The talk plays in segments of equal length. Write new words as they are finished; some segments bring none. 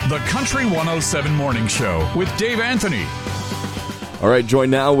The Country 107 Morning Show with Dave Anthony. All right, joined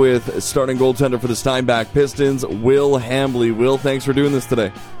now with starting goaltender for the Steinbach Pistons, Will Hambly. Will, thanks for doing this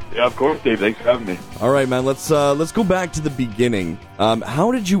today. Yeah, of course, Dave. Thanks for having me. All right, man, let's go back to the beginning.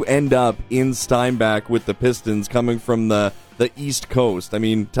 How did you end up in Steinbach with the Pistons coming from the East Coast? I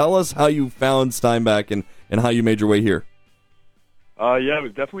mean, tell us how you found Steinbach and how you made your way here. Yeah, it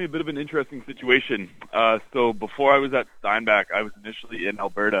was definitely a bit of an interesting situation. So before I was at Steinbach, I was initially in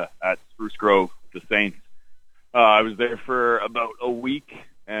Alberta at Spruce Grove, the Saints. I was there for about a week,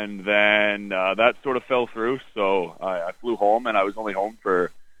 and then that sort of fell through. So I flew home, and I was only home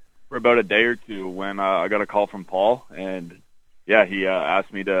for about a day or two when I got a call from Paul. And, yeah, he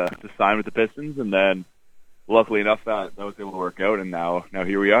asked me to sign with the Pistons, and then luckily enough that was able to work out, and now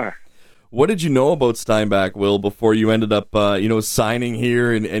here we are. What did you know about Steinbach, Will, before you ended up, signing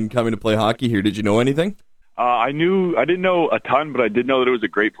here and coming to play hockey here? Did you know anything? I didn't know a ton, but I did know that it was a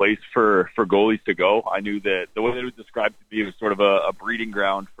great place for goalies to go. I knew that the way that it was described to me was sort of a breeding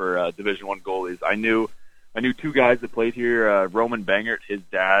ground for Division I goalies. I knew two guys that played here. Roman Bangert, his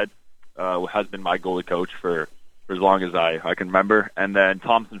dad, has been my goalie coach for as long as I can remember. And then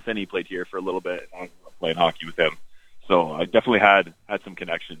Thompson Finney played here for a little bit, and I was playing hockey with him. So I definitely had some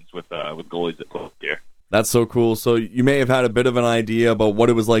connections with goalies that played here. That's so cool. So you may have had a bit of an idea about what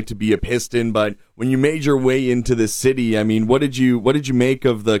it was like to be a Piston, but when you made your way into the city, I mean, what did you make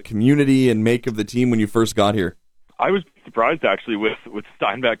of the community and make of the team when you first got here? I was surprised actually with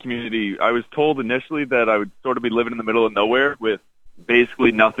Steinbach community. I was told initially that I would sort of be living in the middle of nowhere with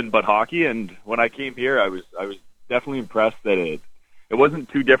basically nothing but hockey, and when I came here, I was definitely impressed that it wasn't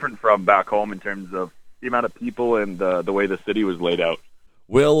too different from back home in terms of the amount of people and the way the city was laid out.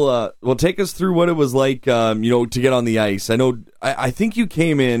 Will, take us through what it was like, to get on the ice. I think you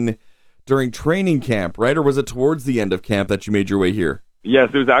came in during training camp, right? Or was it towards the end of camp that you made your way here? Yes,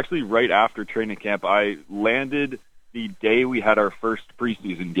 it was actually right after training camp. I landed the day we had our first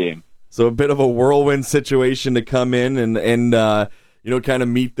preseason game. So a bit of a whirlwind situation to come in and kind of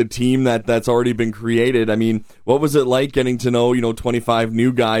meet the team that's already been created. I mean, what was it like getting to know, 25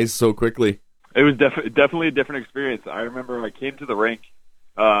 new guys so quickly? It was definitely a different experience. I remember I came to the rink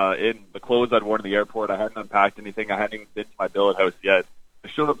in the clothes I'd worn at the airport. I hadn't unpacked anything. I hadn't even been to my billet house yet. I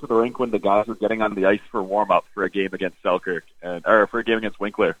showed up to the rink when the guys were getting on the ice for warm-up for a game against Selkirk, or for a game against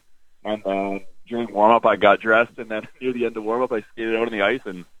Winkler. And then during warm-up, I got dressed, and then near the end of warm-up, I skated out on the ice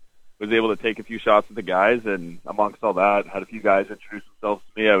and was able to take a few shots with the guys. And amongst all that, had a few guys introduce themselves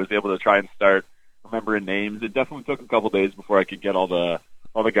to me. I was able to try and start remembering names. It definitely took a couple days before I could get all the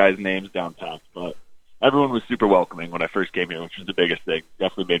guys' names down pat, but everyone was super welcoming when I first came here, which was the biggest thing.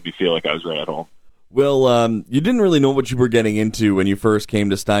 Definitely made me feel like I was right at home. Well, you didn't really know what you were getting into when you first came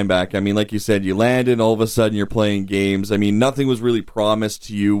to Steinbach. I mean, like you said, you landed, all of a sudden you're playing games. I mean, nothing was really promised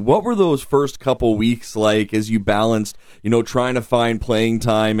to you. What were those first couple weeks like as you balanced, trying to find playing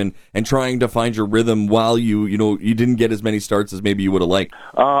time and trying to find your rhythm while you didn't get as many starts as maybe you would have liked?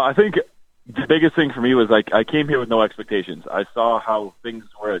 I think the biggest thing for me was I came here with no expectations. I saw how things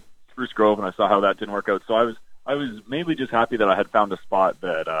were at Spruce Grove, and I saw how that didn't work out. So I was mainly just happy that I had found a spot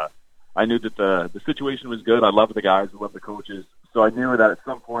that I knew that the situation was good. I loved the guys, I loved the coaches. So I knew that at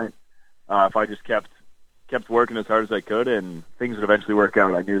some point, if I just kept working as hard as I could, and things would eventually work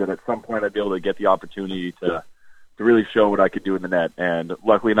out. I knew that at some point I'd be able to get the opportunity to really show what I could do in the net. And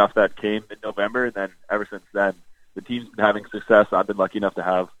luckily enough, that came in November, and then ever since then, the team's been having success. I've been lucky enough to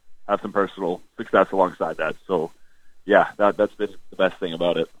have some personal success alongside that. So, yeah, that's been the best thing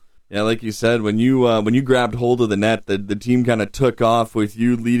about it. Yeah, like you said, when you grabbed hold of the net, the team kind of took off with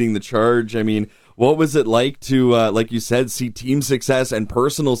you leading the charge. I mean, what was it like to, like you said, see team success and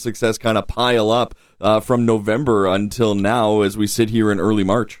personal success kind of pile up from November until now as we sit here in early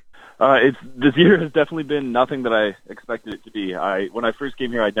March? This year has definitely been nothing that I expected it to be. When I first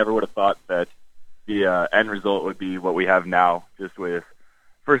came here, I never would have thought that the end result would be what we have now, just with,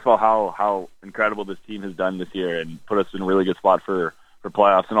 first of all, how incredible this team has done this year and put us in a really good spot for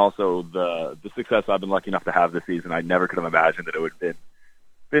playoffs, and also the success I've been lucky enough to have this season. I never could have imagined that it would have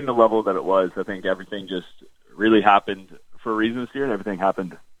been the level that it was. I think everything just really happened for a reason this year, and everything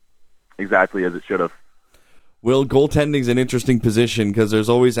happened exactly as it should have. Will, goaltending's an interesting position because there's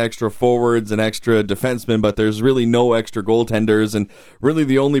always extra forwards and extra defensemen, but there's really no extra goaltenders, and really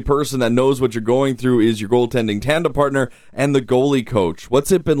the only person that knows what you're going through is your goaltending tandem partner and the goalie coach.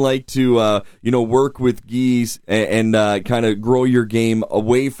 What's it been like to work with Guy and kind of grow your game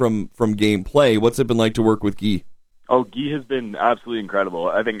away from game play? What's it been like to work with Guy? Oh, Guy has been absolutely incredible.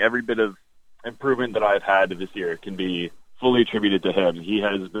 I think every bit of improvement that I've had this year can be fully attributed to him. He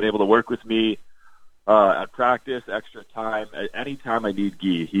has been able to work with me at practice, extra time, at any time I need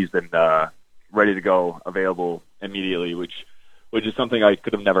Guy, he's been ready to go, available immediately, which is something I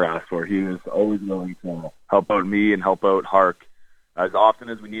could have never asked for. He was always willing to help out me and help out Hark as often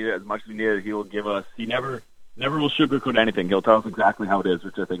as we need it, as much as we need it. He will give us. He never will sugarcoat anything. He'll tell us exactly how it is,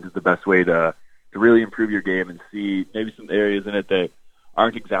 which I think is the best way to really improve your game and see maybe some areas in it that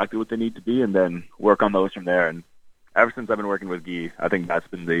aren't exactly what they need to be, and then work on those from there. And ever since I've been working with Guy, I think that's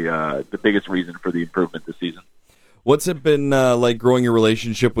been the biggest reason for the improvement this season. What's it been like growing your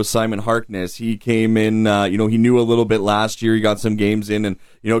relationship with Simon Harkness? He came in, he knew a little bit last year. He got some games in,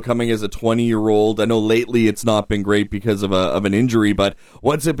 and coming as a 20-year-old. I know lately it's not been great because of an injury, but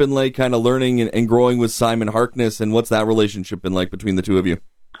what's it been like, kind of learning and growing with Simon Harkness, and what's that relationship been like between the two of you?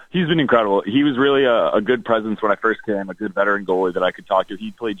 He's been incredible. He was really a good presence when I first came, a good veteran goalie that I could talk to.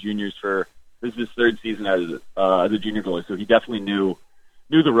 He played juniors this is his third season as a junior goalie, so he definitely knew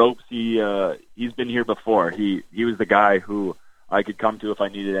the ropes. He's been here before. He was the guy who I could come to if I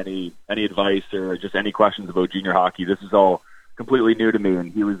needed any advice or just any questions about junior hockey. This is all completely new to me,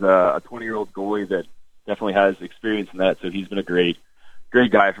 and he was a 20-year-old goalie that definitely has experience in that. So he's been a great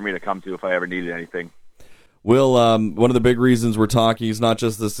guy for me to come to if I ever needed anything. Will, one of the big reasons we're talking is not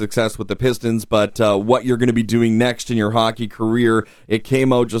just the success with the Pistons, but what you're going to be doing next in your hockey career. It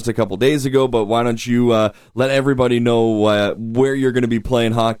came out just a couple days ago, but why don't you let everybody know where you're going to be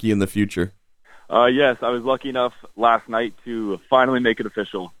playing hockey in the future? Yes, I was lucky enough last night to finally make it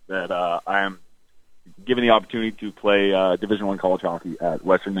official that I am given the opportunity to play Division I college hockey at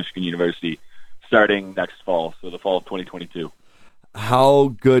Western Michigan University starting next fall, so the fall of 2022.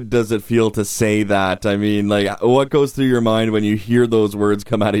 How good does it feel to say that? I mean, what goes through your mind when you hear those words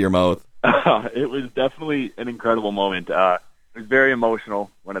come out of your mouth? It was definitely an incredible moment. It was very emotional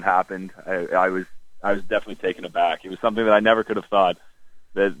when it happened. I was definitely taken aback. It was something that I never could have thought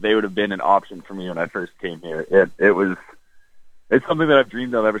that they would have been an option for me when I first came here. It's something that I've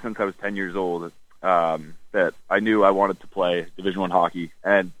dreamed of ever since I was 10 years old. That I knew I wanted to play Division I hockey,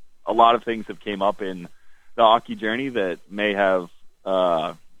 and a lot of things have came up in the hockey journey that may have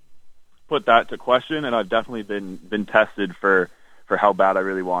put that to question, and I've definitely been tested for how bad I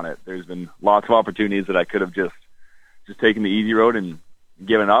really want it. There's been lots of opportunities that I could have just taken the easy road and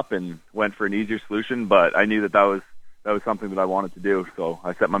given up and went for an easier solution, but I knew that was something that I wanted to do, so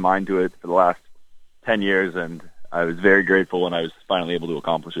I set my mind to it for the last 10 years, and I was very grateful when I was finally able to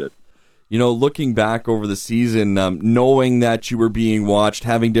accomplish it. Looking back over the season, knowing that you were being watched,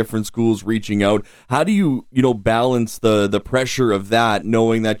 having different schools reaching out, how do you, balance the pressure of that,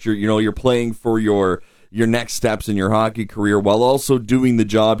 knowing that you're playing for your next steps in your hockey career while also doing the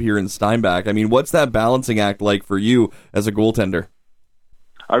job here in Steinbach? I mean, what's that balancing act like for you as a goaltender?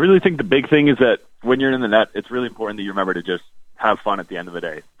 I really think the big thing is that when you're in the net, it's really important that you remember to just have fun at the end of the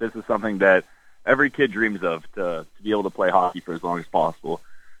day. This is something that every kid dreams of, to be able to play hockey for as long as possible.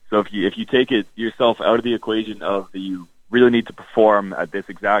 So if you take yourself out of the equation of you really need to perform at this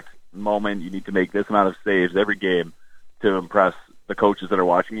exact moment, you need to make this amount of saves every game to impress the coaches that are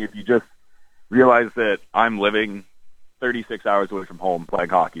watching you. If you just realize that I'm living 36 hours away from home playing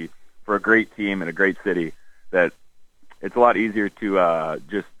hockey for a great team in a great city, that it's a lot easier to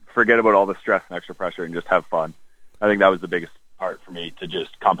just forget about all the stress and extra pressure and just have fun. I think that was the biggest part for me, to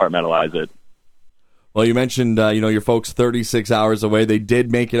just compartmentalize it. Well, you mentioned, your folks 36 hours away. They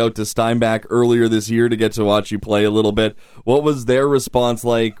did make it out to Steinbach earlier this year to get to watch you play a little bit. What was their response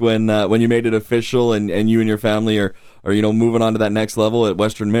like when you made it official and you and your family are moving on to that next level at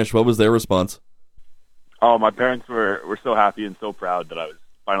Western Mich? What was their response? Oh, my parents were so happy and so proud that I was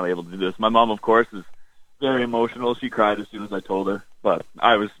finally able to do this. My mom, of course, is very emotional. She cried as soon as I told her, but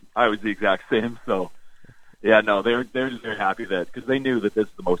I was the exact same. So, yeah, no, they're just very happy because they knew that this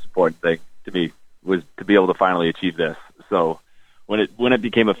is the most important thing to me, was to be able to finally achieve this. So when it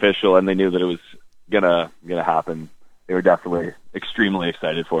became official and they knew that it was gonna happen, they were definitely extremely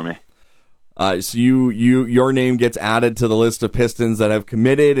excited for me. So your name gets added to the list of Pistons that have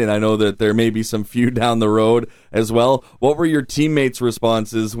committed, and I know that there may be some few down the road as well. What were your teammates'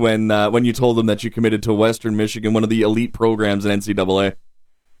 responses when you told them that you committed to Western Michigan, one of the elite programs in NCAA?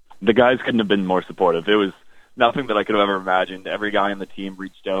 The guys couldn't have been more supportive. It was nothing that I could have ever imagined. Every guy on the team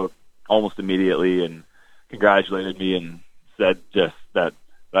reached out almost immediately and congratulated me and said just that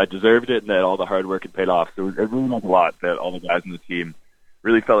I deserved it and that all the hard work had paid off. So it really meant a lot that all the guys on the team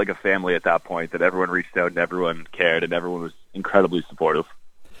really felt like a family at that point, that everyone reached out and everyone cared and everyone was incredibly supportive.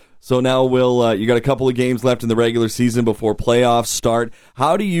 So now, Will, you got a couple of games left in the regular season before playoffs start.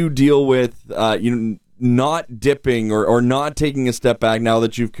 How do you deal with not dipping or not taking a step back now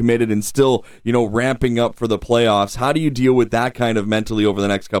that you've committed and still, ramping up for the playoffs? How do you deal with that kind of mentally over the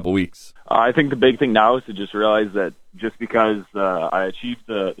next couple weeks? I think the big thing now is to just realize that just because I achieved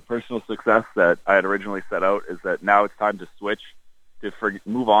the personal success that I had originally set out, is that now it's time to switch, to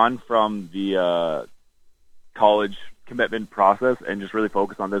move on from the college commitment process and just really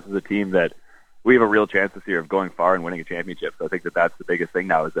focus on this as a team that we have a real chance this year of going far and winning a championship. So I think that that's the biggest thing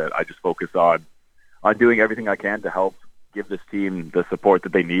now, is that I just focus on doing everything I can to help give this team the support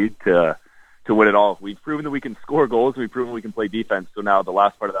that they need to win it all. We've proven that we can score goals. We've proven we can play defense. So now the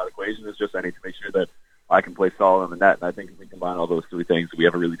last part of that equation is just I need to make sure that I can play solid on the net. And I think if we combine all those three things, we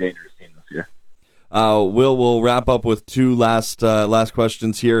have a really dangerous team this year. We'll wrap up with two last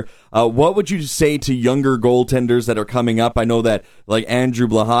questions here. What would you say to younger goaltenders that are coming up? I know that like Andrew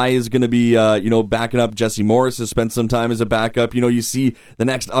Blahai is going to be backing up. Jesse Morris has spent some time as a backup. You see the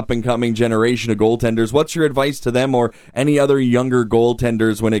next up and coming generation of goaltenders. What's your advice to them or any other younger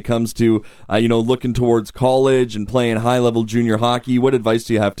goaltenders when it comes to looking towards college and playing high level junior hockey? What advice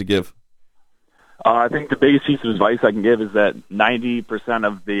do you have to give? I think the biggest piece of advice I can give is that 90%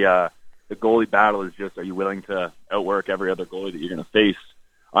 of the goalie battle is just, are you willing to outwork every other goalie that you're going to face?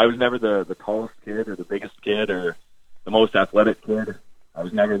 I was never the tallest kid or the biggest kid or the most athletic kid. I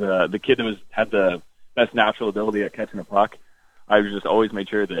was never the kid that had the best natural ability at catching a puck. I was just always made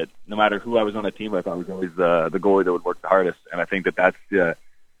sure that no matter who I was on a team with, I was always the goalie that would work the hardest. And I think that that's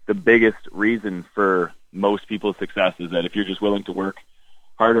the biggest reason for most people's success, is that if you're just willing to work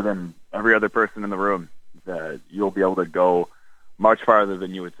harder than every other person in the room, that you'll be able to go much farther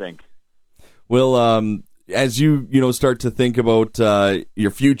than you would think. Well, as you start to think about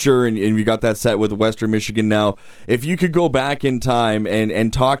your future and you got that set with Western Michigan now, if you could go back in time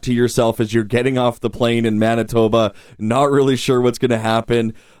and talk to yourself as you're getting off the plane in Manitoba, not really sure what's going to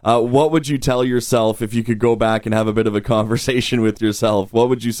happen, what would you tell yourself if you could go back and have a bit of a conversation with yourself? What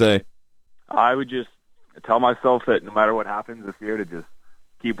would you say? I would just tell myself that no matter what happens this year, to just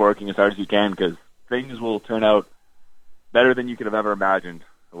keep working as hard as you can, because things will turn out better than you could have ever imagined.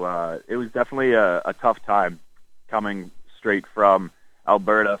 It was definitely a tough time coming straight from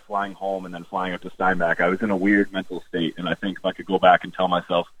Alberta, flying home, and then flying up to Steinbach. I was in a weird mental state, and I think if I could go back and tell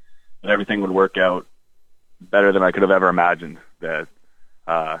myself that everything would work out better than I could have ever imagined, that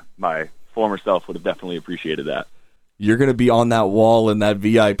my former self would have definitely appreciated that. You're going to be on that wall in that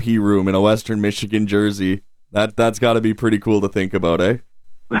VIP room in a Western Michigan jersey. That's got to be pretty cool to think about, eh?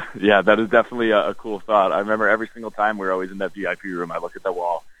 Yeah, that is definitely a cool thought. I remember every single time we were always in that VIP room, I look at that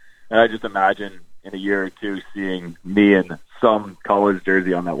wall, and I just imagine in a year or two seeing me in some college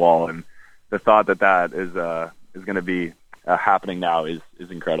jersey on that wall. And the thought that is going to be happening now is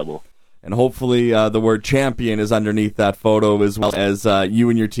incredible. And hopefully the word champion is underneath that photo, as well as you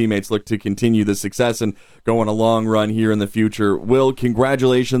and your teammates look to continue the success and go on a long run here in the future. Will,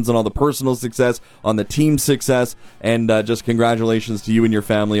 congratulations on all the personal success, on the team success, and just congratulations to you and your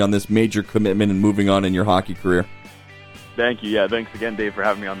family on this major commitment and moving on in your hockey career. Thank you. Yeah, thanks again, Dave, for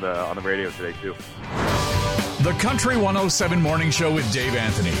having me on the radio today, too. The Country 107 Morning Show with Dave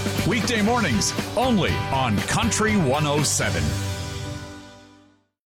Anthony. Weekday mornings, only on Country 107.